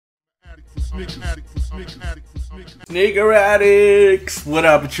Sneaker addicts, what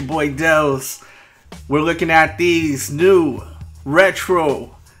up? It's your boy Dels. We're looking at these new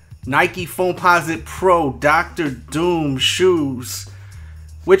retro Nike Foamposite Pro Dr. Doom shoes,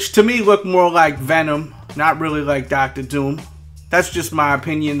 which to me look more like Venom, not really like Dr. Doom. That's just my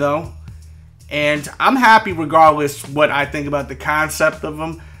opinion though. And I'm happy regardless what I think about the concept of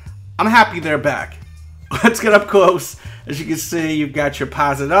them. I'm happy they're back. Let's get up close. As you can see, you've got your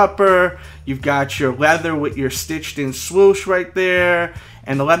posit upper, you've got your leather with your stitched in swoosh right there,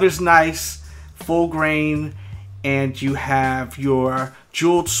 and the leather's nice, full grain, and you have your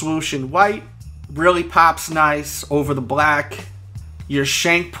jeweled swoosh in white, really pops nice over the black, your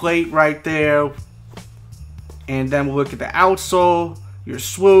shank plate right there, and then we'll look at the outsole, your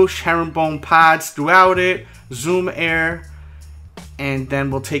swoosh, herringbone pods throughout it, zoom air, and then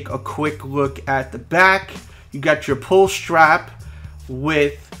we'll take a quick look at the back. You got your pull strap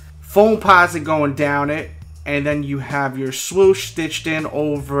with Foamposite going down it, and then you have your swoosh stitched in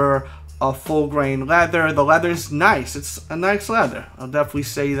over a full grain leather. The leather's nice. It's a nice leather. I'll definitely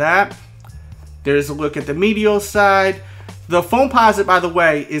say that. There's a look at the medial side. The Foamposite, by the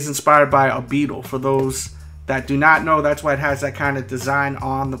way, is inspired by a beetle. For those that do not know, that's why it has that kind of design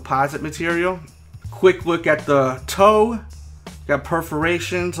on the posit material. Quick look at the toe. Got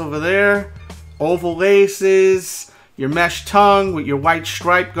perforations over there. Oval laces, your mesh tongue with your white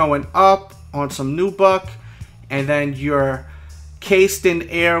stripe going up on some nubuck, and then your cased in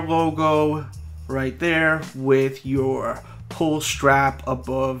air logo right there with your pull strap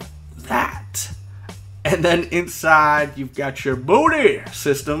above that. And then inside you've got your booty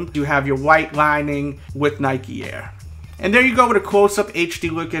system. You have your white lining with Nike Air. And there you go with a close-up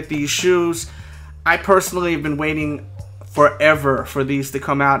HD look at these shoes. I personally have been waiting forever for these to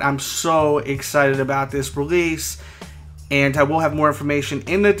come out. I'm so excited about this release, and I will have more information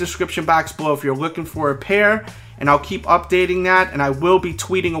in the description box below if you're looking for a pair, and I'll keep updating that, and I will be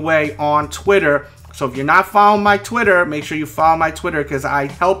tweeting away on Twitter. So if you're not following my Twitter, make sure you follow my Twitter, because I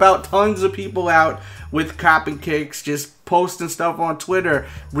help out tons of people out with copy kicks, just posting stuff on Twitter,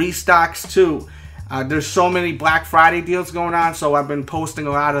 restocks too. There's so many Black Friday deals going on, so I've been posting a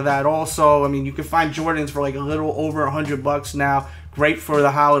lot of that also. I mean, you can find Jordans for like a little over $100 now. Great for the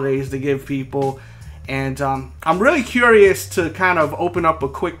holidays to give people. And I'm really curious to kind of open up a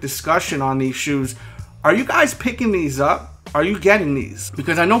quick discussion on these shoes. Are you guys picking these up? Are you getting these?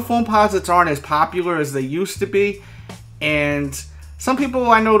 Because I know Foamposites aren't as popular as they used to be. And some people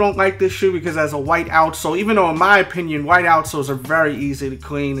I know don't like this shoe because it has a white outsole, even though in my opinion, white outsoles are very easy to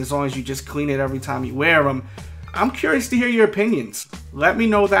clean as long as you just clean it every time you wear them. I'm curious to hear your opinions. Let me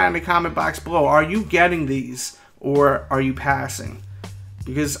know that in the comment box below. Are you getting these or are you passing?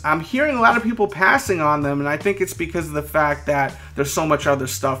 Because I'm hearing a lot of people passing on them, and I think it's because of the fact that there's so much other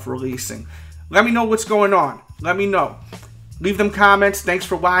stuff releasing. Let me know what's going on. Let me know. Leave them comments. Thanks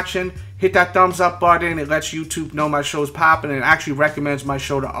for watching. Hit that thumbs up button. It lets YouTube know my show's popping, and it actually recommends my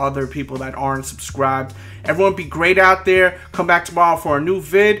show to other people that aren't subscribed. Everyone be great out there. Come back tomorrow for a new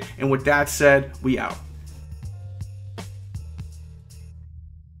vid. And with that said, we out.